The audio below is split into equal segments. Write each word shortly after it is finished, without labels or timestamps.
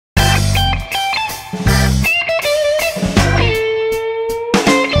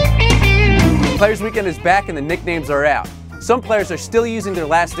Players Weekend is back and the nicknames are out. Some players are still using their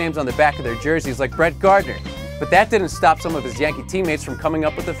last names on the back of their jerseys like Brett Gardner, but that didn't stop some of his Yankee teammates from coming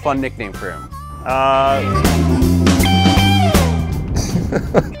up with a fun nickname for him.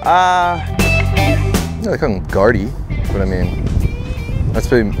 They call him Gardy, but I mean, that's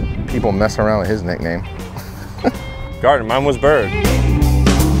been people messing around with his nickname. Gardner, mine was Bird.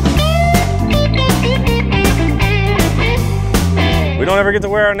 We don't ever get to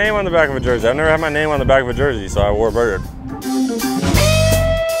wear our name on the back of a jersey. I've never had my name on the back of a jersey, so I wore Bird.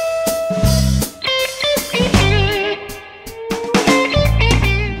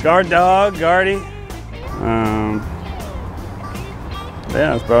 Guard dog, Gardy.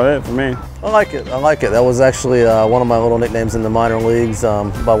 Yeah, that's about it for me. I like it. I like it. That was actually one of my little nicknames in the minor leagues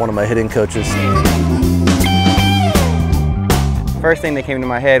by one of my hitting coaches. First thing that came to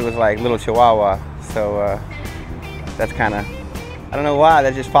my head was like Little Chihuahua, so that's kind of, I don't know why,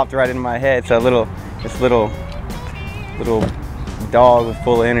 that just popped right into my head. So this little dog with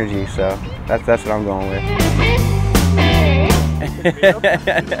full of energy, so that's what I'm going with.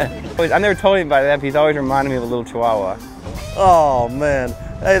 I never told anybody that, but he's always reminded me of a Little Chihuahua. Oh man,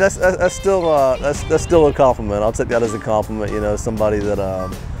 hey, that's still a compliment. I'll take that as a compliment. You know, somebody that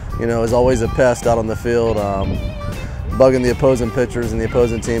you know, is always a pest out on the field, bugging the opposing pitchers and the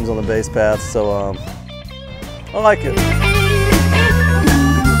opposing teams on the base paths. So I like it.